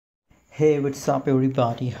Hey, what's up,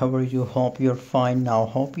 everybody? How are you? Hope you're fine now.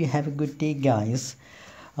 Hope you have a good day, guys.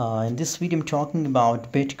 In this video, I'm talking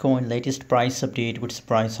about Bitcoin latest price update. What's the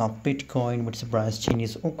price of Bitcoin? What's the price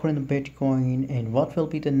changes occurring in Bitcoin? And what will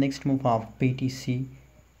be the next move of BTC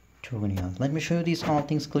token? Let me show you these all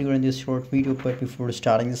things clear in this short video. But before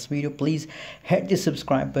starting this video, please hit the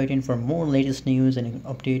subscribe button for more latest news and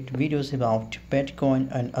update videos about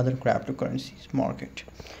Bitcoin and other cryptocurrencies market.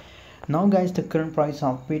 Now guys, the current price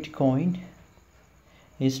of Bitcoin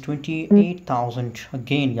is 28,000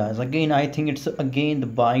 again, guys. Again, I think it's again the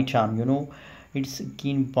buy time, it's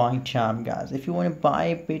again buy time, guys. If you want to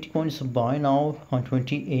buy Bitcoin, so buy now on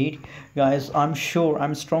 28, guys. I'm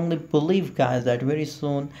strongly believe, guys, that very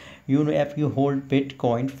soon, if you hold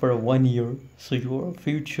Bitcoin for 1 year, so you're a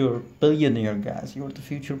future billionaire, guys. You're the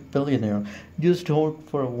future billionaire. Just hold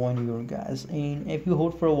for 1 year, guys. And if you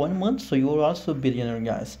hold for 1 month, so you're also billionaire,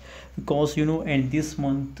 guys. Because and this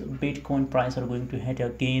month Bitcoin price are going to hit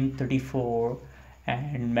again 34,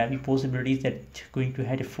 and maybe possibilities that going to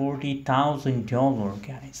hit $40,000,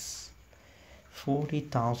 guys.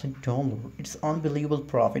 $40,000. It's unbelievable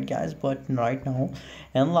profit, guys. But right now,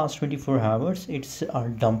 in last 24 hours, it's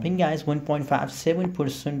dumping, guys.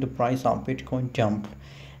 1.57% the price of Bitcoin dump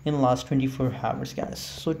in last 24 hours, guys.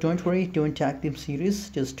 So don't worry, don't take them serious.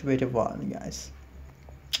 Just wait a while, guys.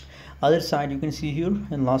 Other side, you can see here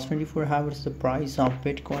in last 24 hours the price of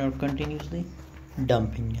Bitcoin are continuously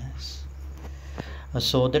dumping, guys.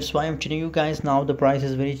 So that's why I'm telling you guys, now the price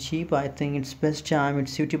is very cheap. I think it's best time,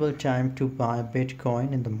 it's suitable time to buy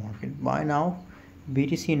Bitcoin in the market. Buy now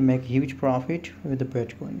BTC and make huge profit with the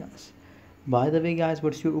Bitcoin, guys. By the way, guys,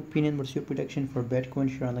 what's your opinion, what's your prediction for Bitcoin?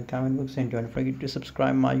 Share in the comment box, and don't forget to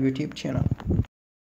subscribe my YouTube channel.